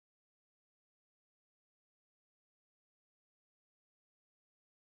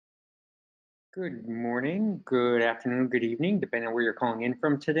Good morning, good afternoon, good evening, depending on where you're calling in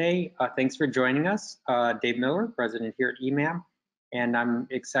from today. Thanks for joining us. Dave Miller, president here at eMAM, and I'm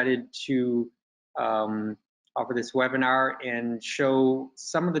excited to offer this webinar and show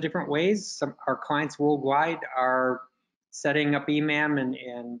some of the different ways our clients worldwide are setting up eMAM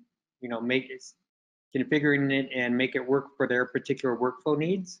and configuring it and make it work for their particular workflow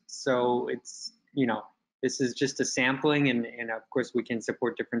needs. So it's this is just a sampling, and of course we can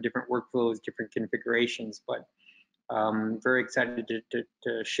support different workflows, different configurations, but very excited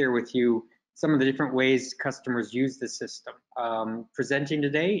to share with you some of the different ways customers use the system. Presenting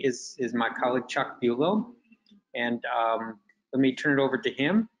today is my colleague Chuck Bulow, and let me turn it over to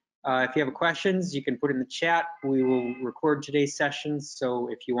him. If you have questions, you can put in the chat. We will record today's session, so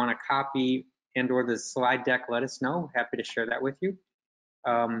if you want a copy and/or the slide deck, let us know. Happy to share that with you.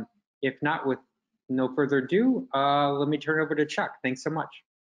 If not, with no further ado, let me turn it over to Chuck. Thanks so much.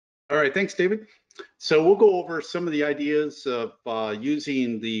 All right, thanks, David. So we'll go over some of the ideas of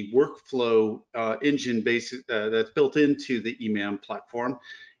using the workflow engine that's built into the eMAM platform,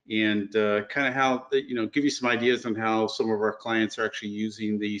 and kind of how, give you some ideas on how some of our clients are actually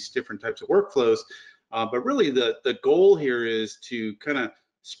using these different types of workflows. But really the goal here is to kind of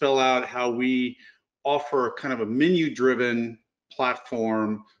spell out how we offer kind of a menu-driven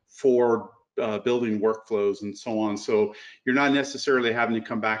platform for building workflows and so on. So you're not necessarily having to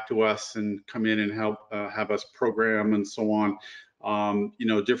come back to us and come in and help have us program and so on.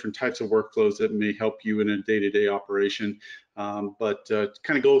 Different types of workflows that may help you in a day-to-day operation. But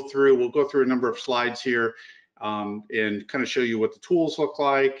kind of we'll go through a number of slides here and kind of show you what the tools look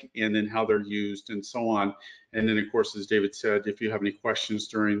like and then how they're used and so on. And then, of course, as David said, if you have any questions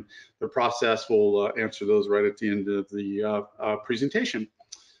during the process, we'll answer those right at the end of the presentation.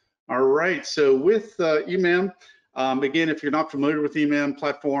 All right, so with eMAM, again, if you're not familiar with eMAM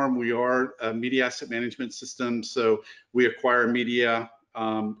platform, we are a media asset management system. So we acquire media,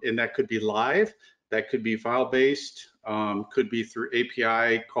 and that could be live, that could be file-based, could be through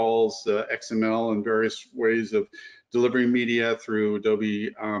API calls, XML, and various ways of delivering media through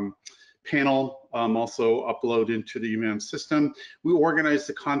Adobe Panel, also upload into the eMAM system. We organize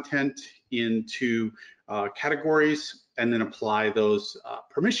the content into categories and then apply those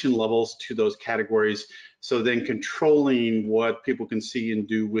permission levels to those categories. So then controlling what people can see and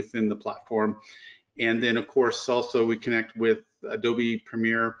do within the platform. And then, of course, also we connect with Adobe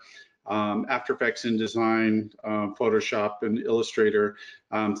Premiere, After Effects, InDesign, Photoshop, and Illustrator.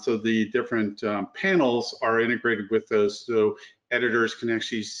 So the different panels are integrated with those, so editors can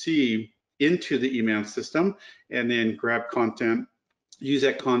actually see into the eMAM system and then grab content, use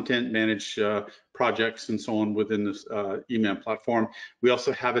that content, manage projects and so on within this eMAM platform. We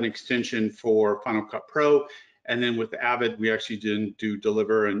also have an extension for Final Cut Pro. And then with Avid, we actually do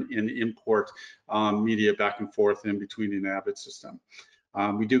deliver and import media back and forth in between an Avid system.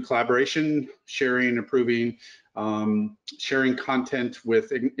 We do collaboration, sharing, approving, sharing content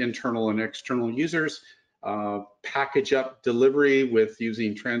with internal and external users, package up delivery with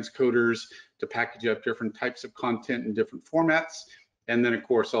using transcoders to package up different types of content in different formats. And then, of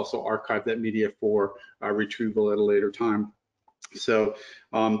course, also archive that media for retrieval at a later time. So,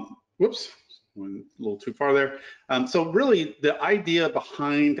 whoops, went a little too far there. So really, the idea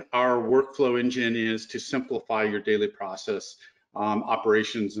behind our workflow engine is to simplify your daily process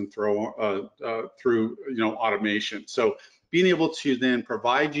operations and through automation. So being able to then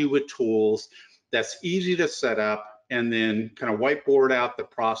provide you with tools that's easy to set up and then kind of whiteboard out the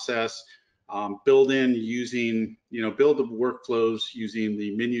process, build the workflows using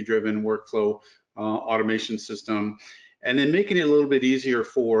the menu-driven workflow automation system, and then making it a little bit easier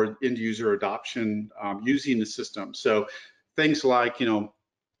for end user adoption using the system. So things like,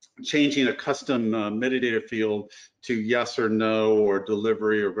 changing a custom metadata field to yes or no or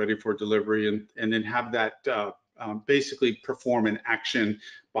delivery or ready for delivery, and then have that basically perform an action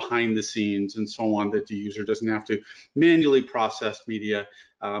behind the scenes and so on, that the user doesn't have to manually process media,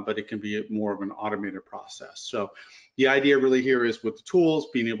 but it can be more of an automated process. So the idea really here is with the tools,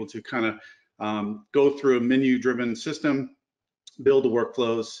 being able to kind of go through a menu-driven system, build the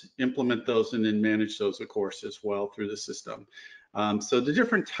workflows, implement those, and then manage those, of course, as well through the system. So the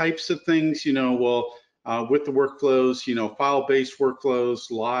different types of things, with the workflows, file-based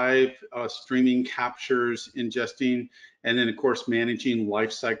workflows, live streaming, captures, ingesting, and then, of course, managing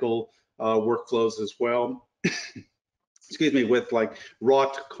lifecycle workflows as well. Excuse me, with like raw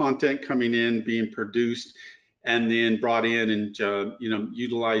content coming in, being produced, and then brought in and,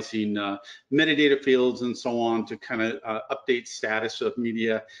 utilizing metadata fields and so on to kind of update status of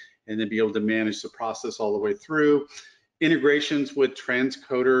media and then be able to manage the process all the way through. integrations with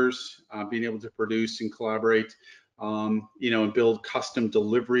transcoders, being able to produce and collaborate, and build custom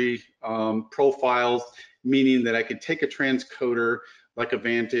delivery profiles, meaning that I could take a transcoder like a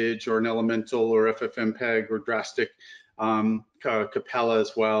Vantage or an Elemental or FFmpeg or Drastic, Capella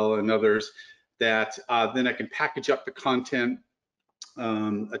as well, and others, that then I can package up the content.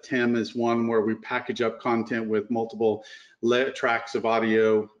 A TEM is one where we package up content with multiple tracks of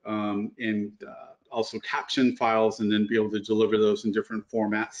audio and also caption files, and then be able to deliver those in different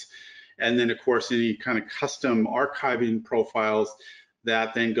formats. And then, of course, any kind of custom archiving profiles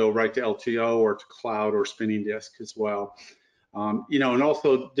that then go right to LTO or to cloud or spinning disk as well. And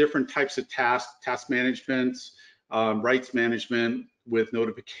also different types of task management, rights management with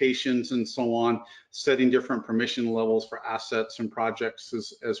notifications and so on, setting different permission levels for assets and projects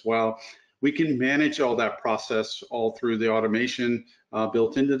as well. We can manage all that process all through the automation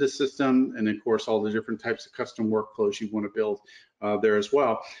built into the system, and of course all the different types of custom workflows you want to build there as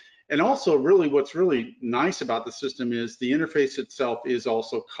well. And also, really, what's really nice about the system is the interface itself is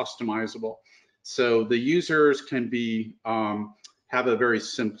also customizable. So the users can be have a very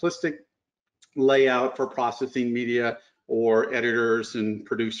simplistic layout for processing media, or editors and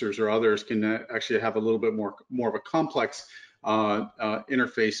producers or others can actually have a little bit more of a complex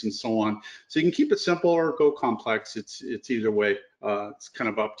interface and so on. So you can keep it simple or go complex. It's either way. It's kind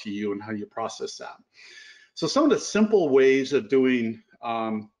of up to you and how you process that. So some of the simple ways of doing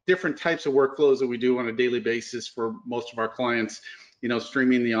different types of workflows that we do on a daily basis for most of our clients,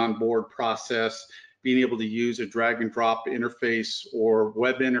 streaming the onboard process, being able to use a drag and drop interface or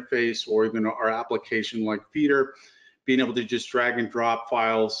web interface, or even our application like Feeder, being able to just drag and drop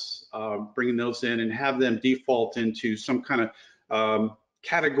files, bringing those in and have them default into some kind of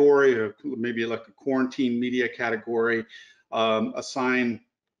category, or maybe like a quarantine media category, assign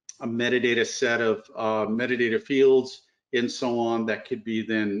a metadata set of metadata fields and so on that could be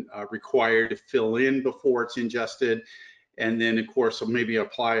then required to fill in before it's ingested. And then, of course, maybe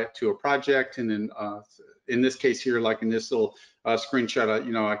apply it to a project. And then in this case here, like in this little screenshot,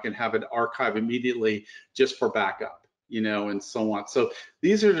 I can have it archive immediately just for backup, and so on. So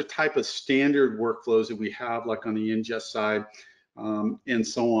these are the type of standard workflows that we have, like on the ingest side, and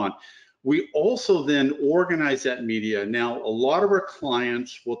so on. We also then organize that media. Now, a lot of our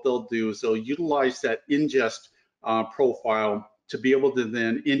clients, what they'll do is they'll utilize that ingest profile to be able to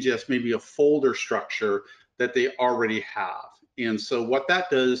then ingest maybe a folder structure that they already have. And so what that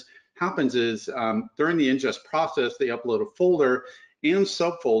happens is during the ingest process, they upload a folder and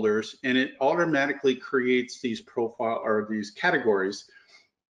subfolders, and it automatically creates these these categories.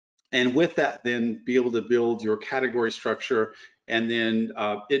 And with that, then be able to build your category structure, and then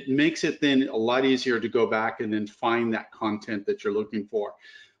it makes it then a lot easier to go back and then find that content that you're looking for.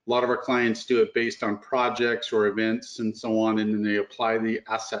 A lot of our clients do it based on projects or events and so on, and then they apply the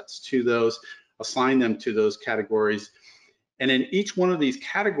assets to those, assign them to those categories. And then each one of these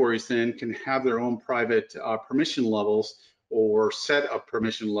categories then can have their own private permission levels, or set of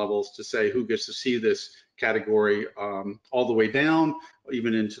permission levels to say who gets to see this category all the way down,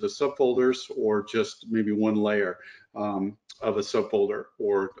 even into the subfolders, or just maybe one layer of a subfolder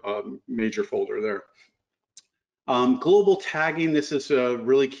or major folder there. Global tagging, this is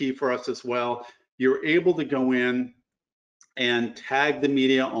really key for us as well. You're able to go in and tag the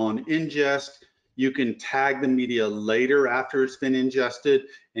media on ingest. You can tag the media later after it's been ingested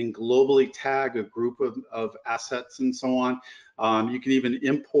and globally tag a group of assets and so on. You can even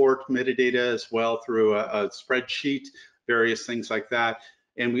import metadata as well through a spreadsheet, various things like that.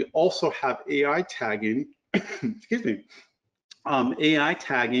 And we also have AI tagging, excuse me, AI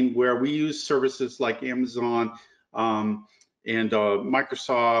tagging, where we use services like Amazon and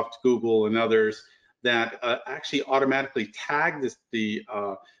Microsoft, Google, and others that actually automatically tag the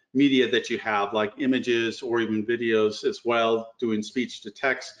media that you have, like images or even videos as well, doing speech to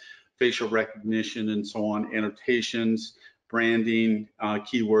text, facial recognition, and so on, annotations, branding,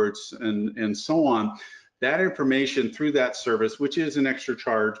 keywords, and so on. That information through that service, which is an extra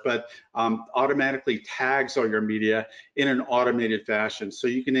charge, but automatically tags all your media in an automated fashion. So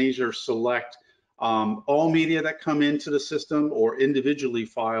you can either select all media that come into the system, or individually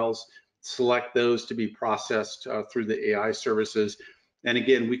files, select those to be processed through the AI services. And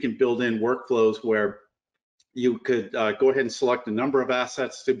again, we can build in workflows where you could go ahead and select a number of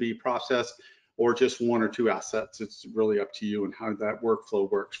assets to be processed, or just one or two assets. It's really up to you and how that workflow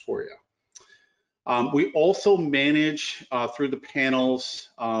works for you. We also manage through the panels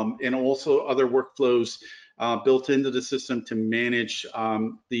and also other workflows built into the system to manage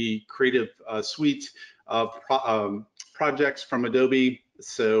the creative suite of projects from Adobe.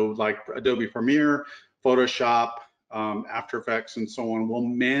 So like Adobe Premiere, Photoshop, After Effects, and so on. We'll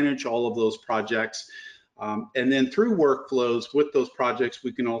manage all of those projects. And then through workflows with those projects,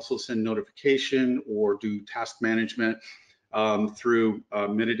 we can also send notification or do task management through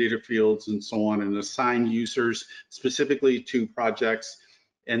metadata fields and so on, and assign users specifically to projects,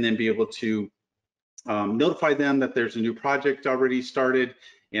 and then be able to notify them that there's a new project already started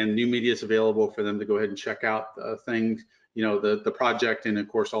and new media is available for them to go ahead and check out things, the project, and of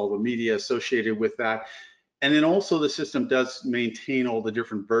course all the media associated with that. And then also the system does maintain all the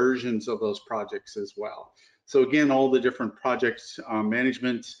different versions of those projects as well. So again, all the different projects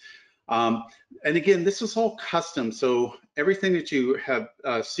management. And again, this is all custom. So everything that you have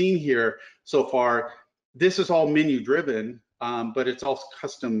seen here so far, this is all menu driven, but it's also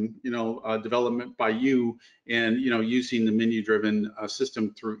custom, development by you, and using the menu driven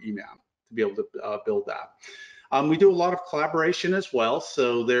system through eMAM to be able to build that. We do a lot of collaboration as well.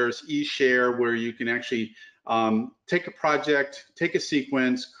 So there's eShare, where you can actually take a project, take a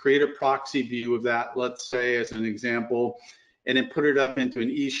sequence, create a proxy view of that, let's say as an example, and then put it up into an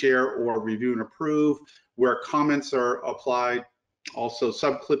eShare or review and approve, where comments are applied. Also,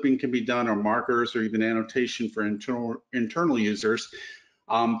 subclipping can be done, or markers, or even annotation for internal users.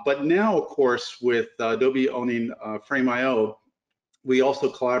 But now, of course, with Adobe owning Frame.io, we also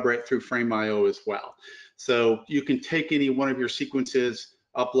collaborate through Frame.io as well. So you can take any one of your sequences,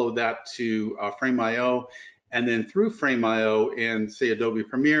 upload that to Frame.io, and then through Frame.io and say Adobe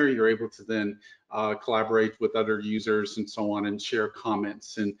Premiere, you're able to then collaborate with other users and so on, and share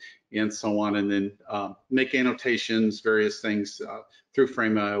comments and so on, and then make annotations, various things through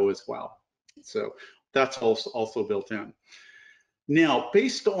Frame.io as well. So that's also built in. Now,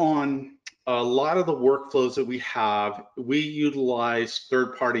 based on a lot of the workflows that we have, we utilize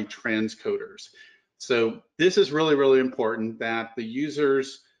third-party transcoders. So this is really, really important that the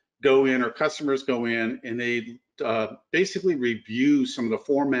users go in, or customers go in, and they basically review some of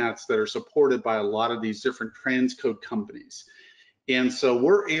the formats that are supported by a lot of these different transcode companies. And so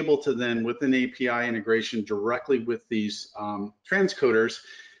we're able to then, with an API integration directly with these transcoders,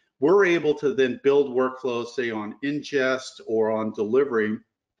 we're able to then build workflows, say on ingest or on delivery,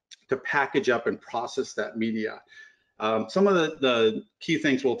 to package up and process that media. Some of the key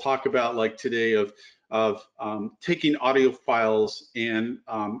things we'll talk about, like today, of taking audio files and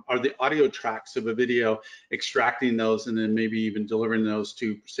are the audio tracks of a video, extracting those, and then maybe even delivering those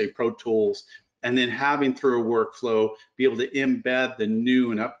to, say, Pro Tools, and then having through a workflow be able to embed the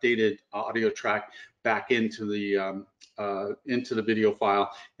new and updated audio track back into the video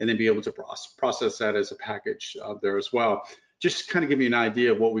file, and then be able to process that as a package there as well. Just kind of give you an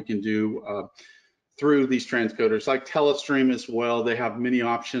idea of what we can do through these transcoders. Like Telestream as well, they have many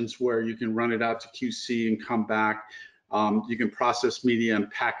options where you can run it out to QC and come back. You can process media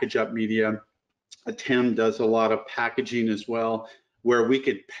and package up media. Tim does a lot of packaging as well, where we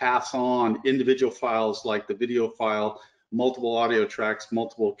could pass on individual files like the video file, multiple audio tracks,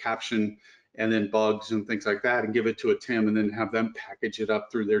 multiple caption, and then bugs and things like that, and give it to a Tim, and then have them package it up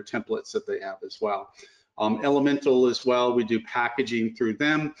through their templates that they have as well. Elemental as well, we do packaging through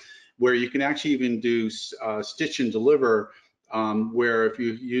them, where you can actually even do stitch and deliver, where if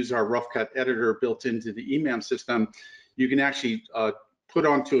you use our rough cut editor built into the eMAM system, you can actually put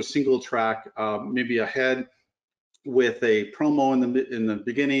onto a single track, maybe a head with a promo in the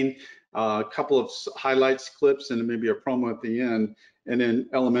beginning, a couple of highlights, clips, and maybe a promo at the end, and then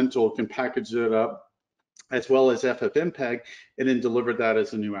Elemental can package it up, as well as FFmpeg, and then deliver that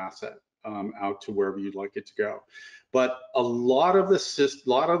as a new asset out to wherever you'd like it to go. But a lot of the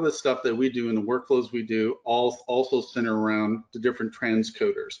stuff that we do and the workflows we do also center around the different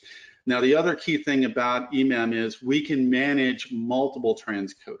transcoders. Now, the other key thing about eMAM is we can manage multiple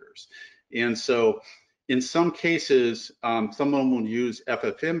transcoders. And so in some cases, some of them will use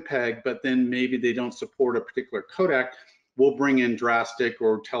FFmpeg, but then maybe they don't support a particular codec. We'll bring in Drastic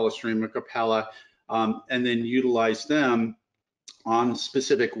or Telestream or Capella, and then utilize them on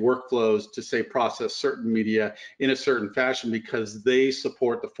specific workflows to, say, process certain media in a certain fashion, because they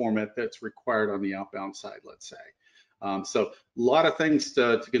support the format that's required on the outbound side, let's say. So a lot of things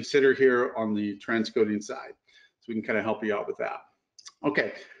to consider here on the transcoding side. So we can kind of help you out with that.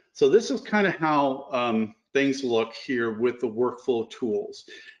 Okay, so this is kind of how things look here with the workflow tools.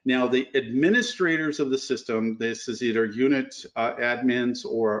 Now, the administrators of the system, this is either unit admins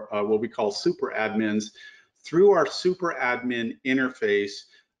or what we call super admins. Through our super admin interface,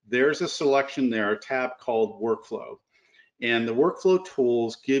 there's a selection there, a tab called workflow. And the workflow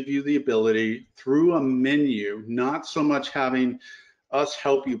tools give you the ability through a menu, not so much having us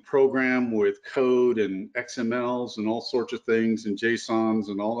help you program with code and XMLs and all sorts of things and JSONs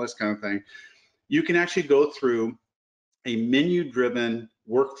and all this kind of thing. You can actually go through a menu-driven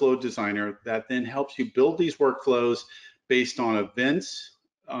workflow designer that then helps you build these workflows based on events,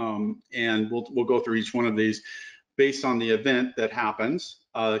 and we'll go through each one of these based on the event that happens,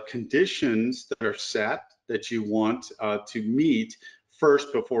 conditions that are set that you want to meet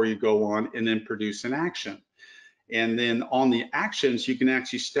first before you go on, and then produce an action. And then on the actions, you can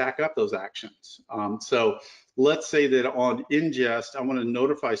actually stack up those actions. So let's say that on ingest, I want to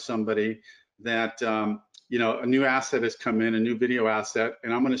notify somebody that you know, a new asset has come in, a new video asset,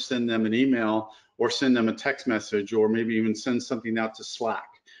 and I'm going to send them an email or send them a text message, or maybe even send something out to Slack.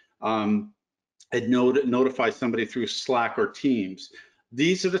 And notify somebody through Slack or Teams.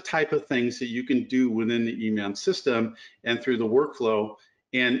 These are the type of things that you can do within the eMAM system and through the workflow.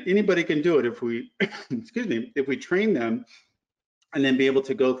 And anybody can do it if we, excuse me, if we train them and then be able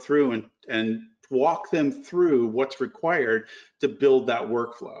to go through and walk them through what's required to build that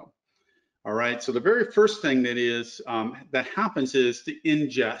workflow. All right, so the very first thing that is that happens is the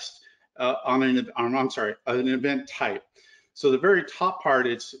ingest on an event type. So the very top part,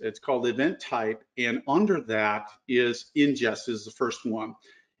 it's called event type, and under that is ingest is the first one.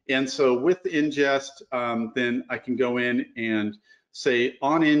 And so with ingest, then I can go in and say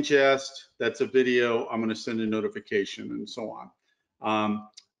on ingest, that's a video, I'm going to send a notification and so on.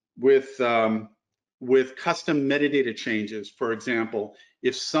 With custom metadata changes, for example,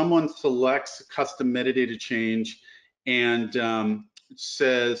 if someone selects custom metadata change and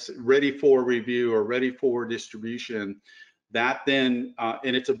says ready for review or ready for distribution, that then,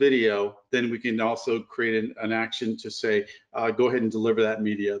 and it's a video, then we can also create an action to say, go ahead and deliver that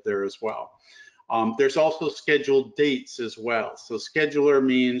media there as well. There's also scheduled dates as well. So scheduler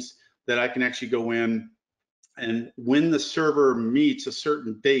means that I can actually go in, and when the server meets a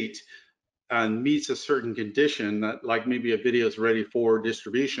certain date and meets a certain condition, that like maybe a video is ready for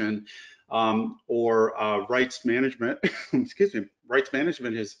distribution, or rights management, excuse me, rights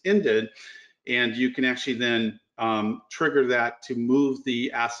management has ended, and you can actually then trigger that to move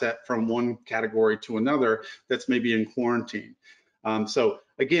the asset from one category to another that's maybe in quarantine. So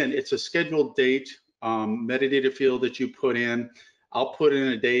again, it's a scheduled date metadata field that you put in. I'll put in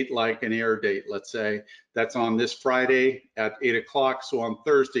a date like an air date, let's say, that's on this Friday at 8 o'clock. So on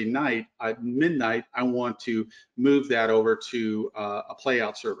Thursday night at midnight, I want to move that over to a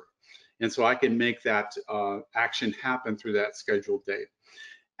playout server. And so I can make that action happen through that scheduled date.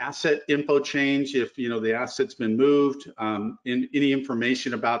 Asset info change, if you know the asset's been moved, any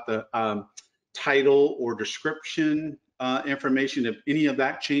information about the title or description information, if any of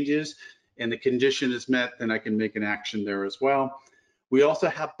that changes and the condition is met, then I can make an action there as well. We also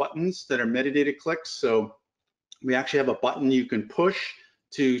have buttons that are metadata clicks. So we actually have a button you can push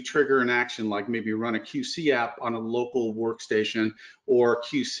to trigger an action, like maybe run a QC app on a local workstation or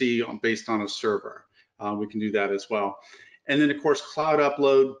QC based on a server. We can do that as well. And then of course, cloud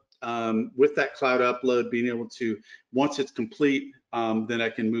upload. With that cloud upload, being able to, once it's complete, then I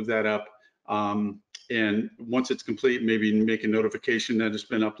can move that up. And once it's complete, maybe make a notification that it's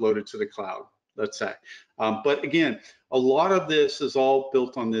been uploaded to the cloud, let's say. But again, a lot of this is all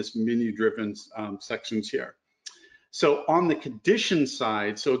built on this menu-driven sections here. So on the condition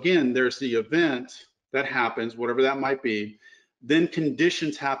side, so again, there's the event that happens, whatever that might be, then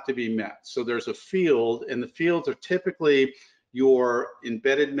conditions have to be met. So there's a field, and the fields are typically your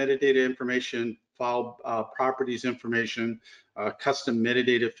embedded metadata information, file properties information, custom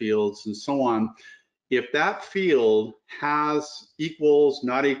metadata fields, and so on. If that field has equals,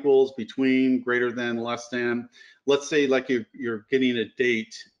 not equals, between, greater than, less than, let's say like you're getting a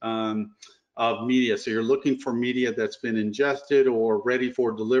date of media. So you're looking for media that's been ingested or ready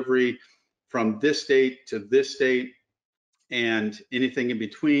for delivery from this date to this date, and anything in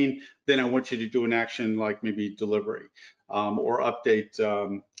between, then I want you to do an action like maybe delivery or update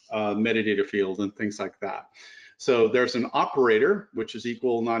metadata field and things like that. So there's an operator, which is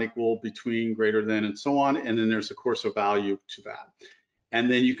equal, not equal, between, greater than, and so on. And then there's of course a value to that. And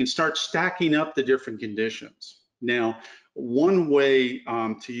then you can start stacking up the different conditions. Now, one way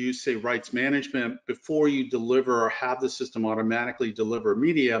to use, say, rights management before you deliver or have the system automatically deliver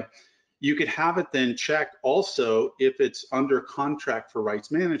media, you could have it then check also if it's under contract for rights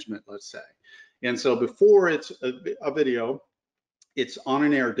management, let's say. And so before it's a video, it's on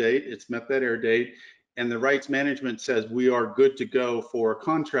an air date, it's met that air date, and the rights management says we are good to go for a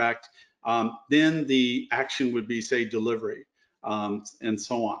contract, then the action would be, say, delivery, and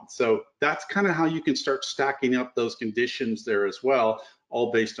so on. So that's kind of how you can start stacking up those conditions there as well,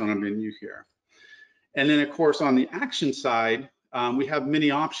 all based on a menu here. And then of course on the action side, we have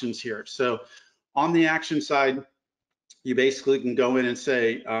many options here. So on the action side, you basically can go in and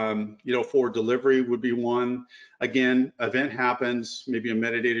say, for delivery would be one. Again, event happens, maybe a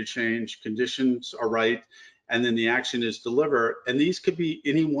metadata change, conditions are right, and then the action is deliver. And these could be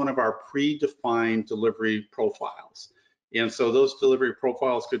any one of our predefined delivery profiles. And so those delivery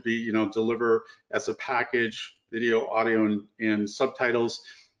profiles could be, deliver as a package, video, audio, and subtitles,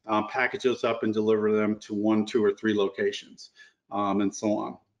 package those up and deliver them to 1, 2, or 3 locations, and so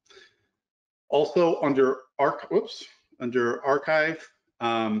on. Also under archive,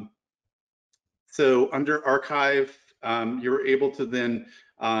 so under archive, you're able to then,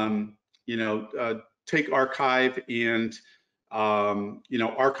 take archive and,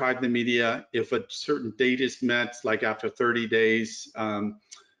 archive the media. If a certain date is met, like after 30 days,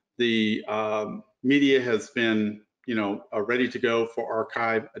 the media has been, ready to go for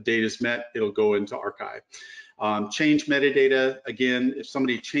archive, a date is met, it'll go into archive. Change metadata, again, if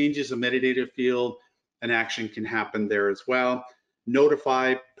somebody changes a metadata field, an action can happen there as well.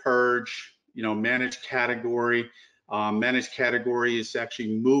 Notify, purge, manage category. Manage category is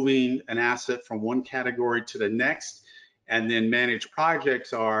actually moving an asset from one category to the next. And then manage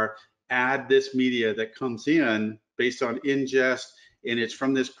projects are add this media that comes in based on ingest, and it's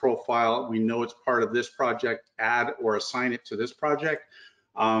from this profile. We know it's part of this project, add or assign it to this project.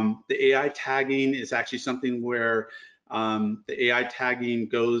 The AI tagging is actually something where the AI tagging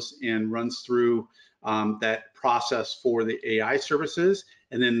goes and runs through that process for the AI services,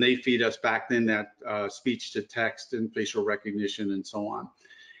 and then they feed us back then that speech to text and facial recognition and so on.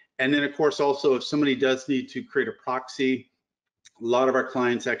 And then of course also if somebody does need to create a proxy, a lot of our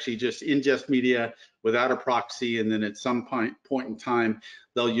clients actually just ingest media without a proxy, and then at some point in time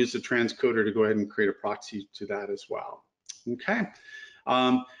they'll use the transcoder to go ahead and create a proxy to that as well. Okay.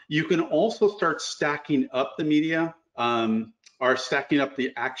 You can also start stacking up the media, or stacking up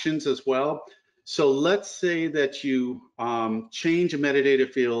the actions as well. So let's say that you change a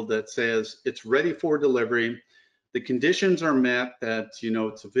metadata field that says it's ready for delivery. The conditions are met that,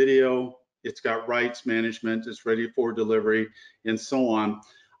 it's a video, it's got rights management, it's ready for delivery, and so on.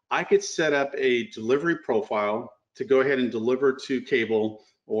 I could set up a delivery profile to go ahead and deliver to cable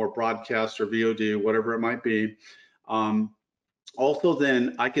or broadcast or VOD, whatever it might be. Also,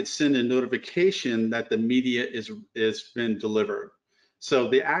 then I could send a notification that the media is been delivered. So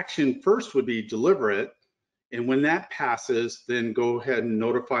the action first would be deliver it, and when that passes, then go ahead and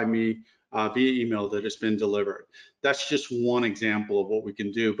notify me via email that it's been delivered. That's just one example of what we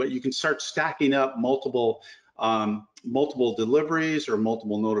can do, but you can start stacking up multiple deliveries or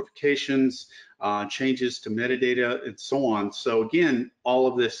multiple notifications, changes to metadata, and so on. So again, all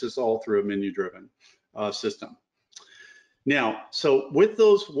of this is all through a menu-driven system. Now, so with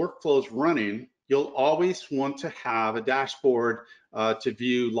those workflows running, you'll always want to have a dashboard to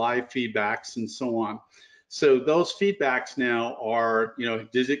view live feedbacks and so on. So those feedbacks now are,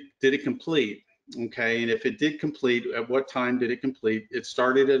 did it complete? Okay, and if it did complete, at what time did it complete? It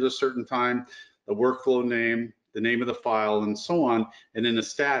started at a certain time, the workflow name, the name of the file, and so on, and then the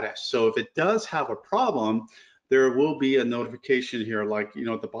status. So if it does have a problem, there will be a notification here, like,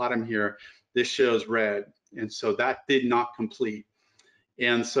 at the bottom here, this shows red. And so that did not complete.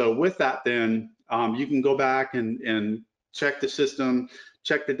 And so with that, then you can go back and check the system,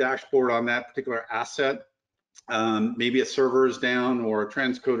 check the dashboard on that particular asset. Maybe a server is down or a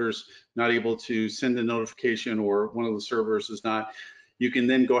transcoder's not able to send a notification, or one of the servers is not. You can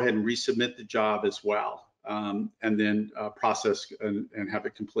then go ahead and resubmit the job as well, and then process and have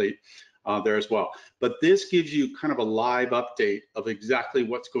it complete there as well. But this gives you kind of a live update of exactly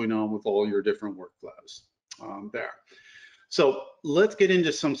what's going on with all your different workflows there. So let's get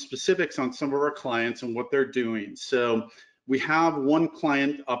into some specifics on some of our clients and what they're doing. So we have one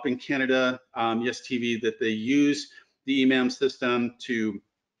client up in Canada, Yes TV, that they use the eMAM system to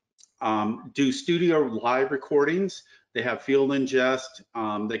do studio live recordings. They have field ingest.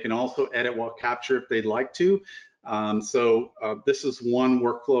 They can also edit while capture if they'd like to. So this is one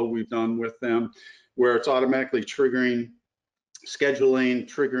workflow we've done with them where it's automatically triggering, scheduling,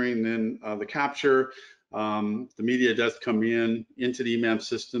 triggering then the capture. The media does come into the eMAM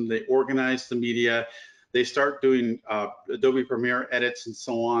system. They organize the media. They start doing Adobe Premiere edits and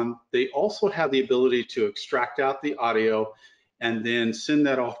so on. They also have the ability to extract out the audio and then send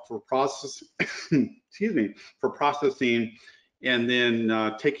that off for process, excuse me, for processing, and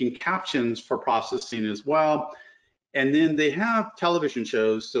then taking captions for processing as well. And then they have television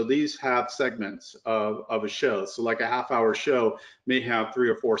shows, so these have segments of a show. So like a half-hour show may have 3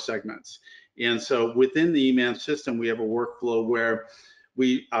 or 4 segments. And so within the eMAM system, we have a workflow where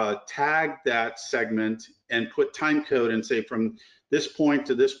we tag that segment and put time code and say from this point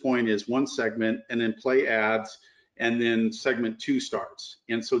to this point is one segment, and then play ads, and then segment 2 starts.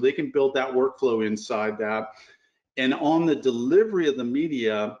 And so they can build that workflow inside that. And on the delivery of the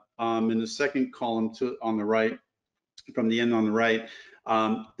media, in the second column on the right, from the end on the right,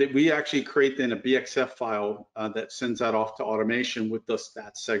 that we actually create then a BXF file that sends that off to automation with the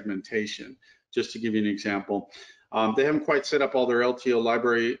stat segmentation, just to give you an example. They haven't quite set up all their LTO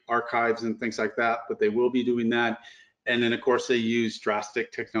library archives and things like that, but they will be doing that. And then of course they use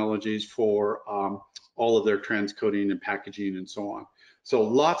drastic technologies for all of their transcoding and packaging and so on. So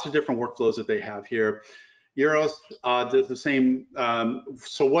lots of different workflows that they have here. Euros does the same.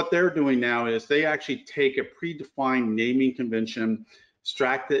 So what they're doing now is they actually take a predefined naming convention,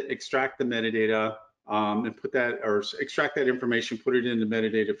 extract the metadata, and put that, or extract that information, put it into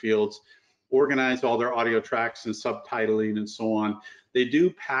metadata fields, organize all their audio tracks and subtitling and so on. They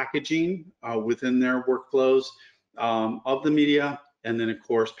do packaging within their workflows of the media, and then of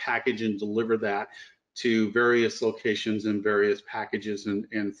course package and deliver that to various locations and various packages and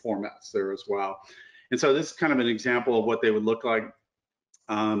formats there as well. And so this is kind of an example of what they would look like,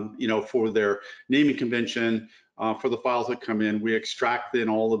 you know, for their naming convention. For the files that come in, we extract then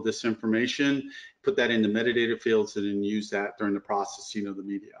all of this information, put that into metadata fields, and then use that during the processing of the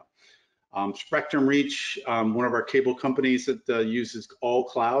media. Spectrum Reach, one of our cable companies that uses all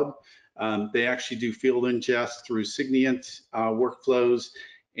cloud, they actually do field ingest through Signient workflows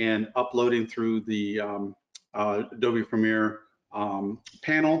and uploading through the Adobe Premiere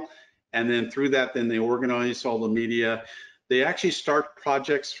panel. And then through that, then they organize all the media. They actually start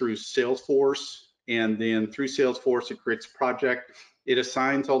projects through Salesforce, and then through Salesforce, it creates a project. It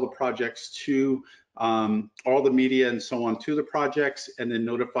assigns all the projects to all the media and so on to the projects, and then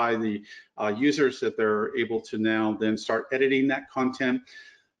notify the users that they're able to now then start editing that content.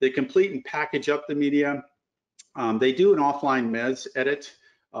 They complete and package up the media. They do an offline mez edit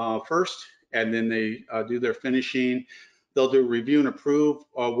first, and then they do their finishing. They'll do review and approve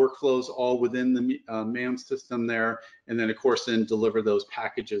workflows all within the eMAM system there, and then of course then deliver those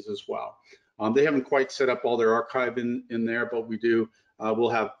packages as well. They haven't quite set up all their archive in there, but we do. We'll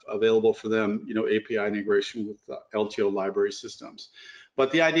have available for them, you know, API integration with LTO library systems.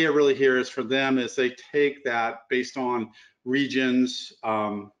 But the idea really here is for them is they take that based on regions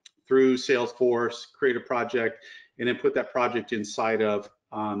through Salesforce, create a project, and then put that project inside of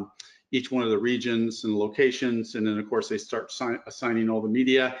each one of the regions and locations, and then of course they start assigning all the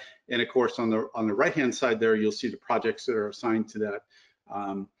media. And of course on the right-hand side there, you'll see the projects that are assigned to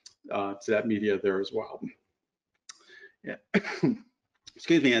that media there as well. Yeah.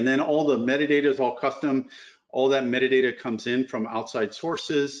 Excuse me. And then all the metadata is all custom. All that metadata comes in from outside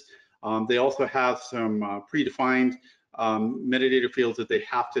sources. They also have some predefined metadata fields that they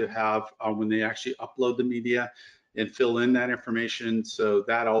have to have when they actually upload the media and fill in that information. So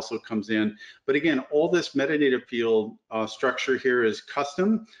that also comes in. But again, all this metadata field structure here is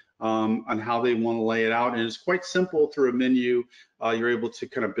custom on how they want to lay it out. And it's quite simple through a menu. You're able to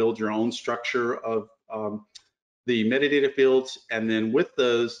kind of build your own structure of the metadata fields. And then with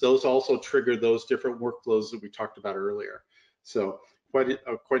those also trigger those different workflows that we talked about earlier. So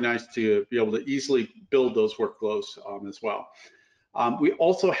quite nice to be able to easily build those workflows as well. We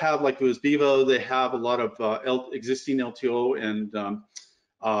also have, like with Vivo, they have a lot of existing LTO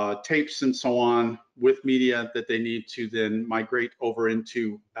and tapes and so on with media that they need to then migrate over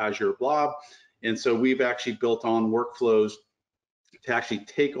into Azure Blob. And so we've actually built on workflows to actually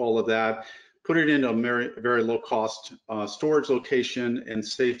take all of that, put it into a very low cost storage location and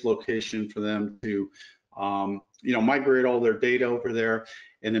safe location for them to you know, migrate all their data over there,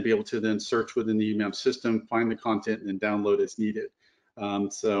 and then be able to then search within the eMAM system, find the content, and then download as needed.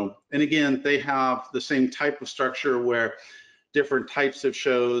 So, and again, they have the same type of structure where different types of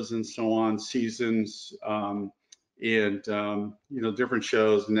shows and so on, seasons, and you know, different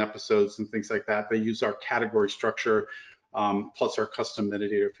shows and episodes and things like that. They use our category structure plus our custom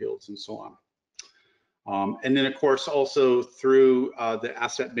metadata fields and so on. And then of course, also through the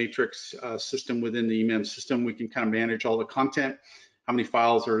asset matrix system within the eMAM system, we can kind of manage all the content, how many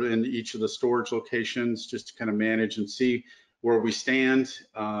files are in each of the storage locations, just to kind of manage and see where we stand,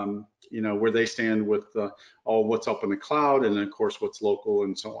 you know, where they stand with all what's up in the cloud, and then of course what's local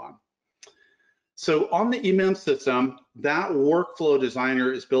and so on. So on the eMAM system, that workflow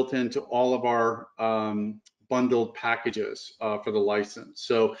designer is built into all of our bundled packages for the license.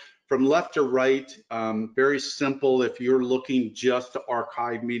 So from left to right, very simple. If you're looking just to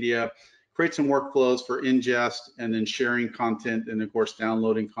archive media, create some workflows for ingest and then sharing content, and of course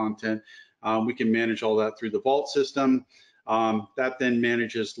downloading content. We can manage all that through the Vault system. That then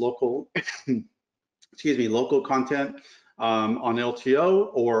manages local, excuse me, local content on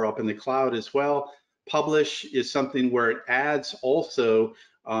LTO or up in the cloud as well. Publish is something where it adds also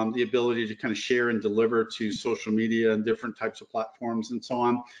the ability to kind of share and deliver to social media and different types of platforms and so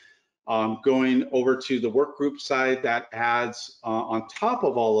on. Going over to the work group side, that adds on top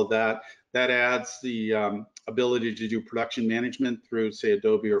of all of that, that adds the ability to do production management through, say,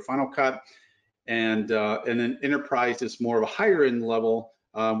 Adobe or Final Cut. And then enterprise is more of a higher end level.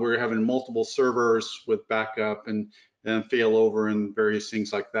 We're having multiple servers with backup and failover and various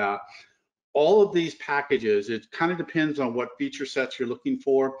things like that. All of these packages, it kind of depends on what feature sets you're looking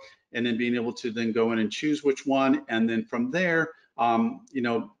for, and then being able to then go in and choose which one, and then from there,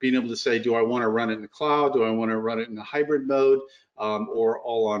 being able to say, do I want to run it in the cloud? Do I want to run it in a hybrid mode, or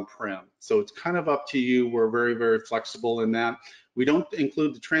all on-prem? So it's kind of up to you. We're very, very flexible in that. We don't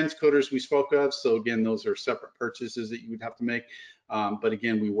include the transcoders we spoke of. So again, those are separate purchases that you would have to make. But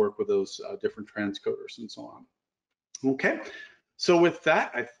again, we work with those different transcoders and so on. Okay. So with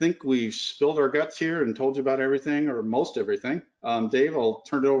that, I think we've spilled our guts here and told you about everything, or most everything. Dave, I'll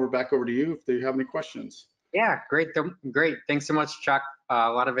turn it back over to you if you have any questions. Yeah, great. Great. Thanks so much, Chuck.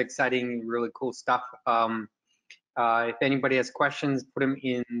 A lot of exciting, really cool stuff. If anybody has questions, put them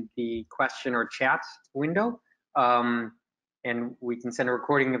in the question or chat window, and we can send a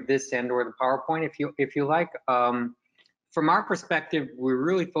recording of this and or the PowerPoint if you like. From our perspective, we're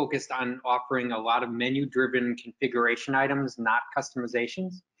really focused on offering a lot of menu-driven configuration items, not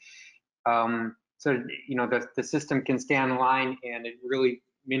customizations. So the system can stay online, and it really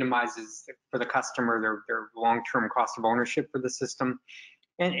minimizes for the customer their long-term cost of ownership for the system,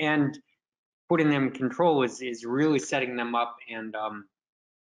 and putting them in control is really setting them up, and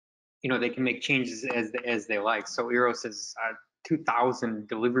they can make changes as they like. So Eros has 2,000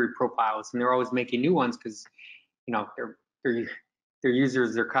 delivery profiles, and they're always making new ones because their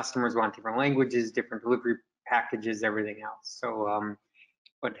users, their customers want different languages, different delivery packages, everything else. So,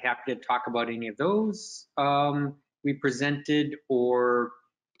 but happy to talk about any of those we presented, or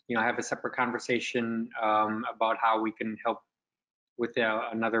have a separate conversation about how we can help with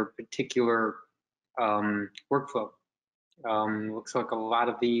another particular workflow. Looks like a lot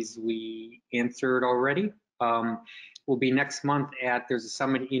of these we answered already. We'll be next month there's a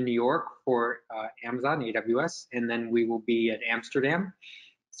summit in New York for Amazon, AWS, and then we will be at Amsterdam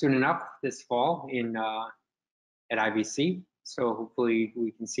soon enough this fall at IBC. So hopefully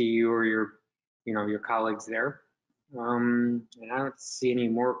we can see you or your colleagues there. And I don't see any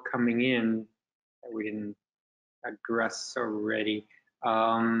more coming in that we didn't address already.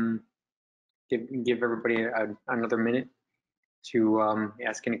 Give everybody another minute to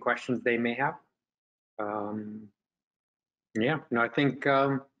ask any questions they may have. Yeah, no, I think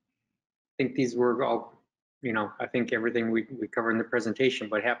these were all, I think everything we covered in the presentation,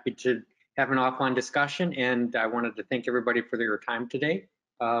 but happy to have an offline discussion. And I wanted to thank everybody for their time today.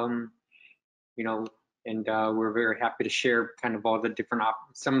 And we're very happy to share kind of all the different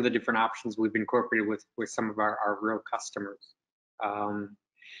some of the different options we've incorporated with some of our real customers.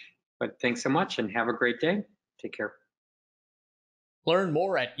 But thanks so much and have a great day. Take care. Learn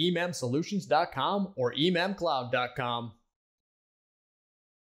more at emamsolutions.com or emamcloud.com.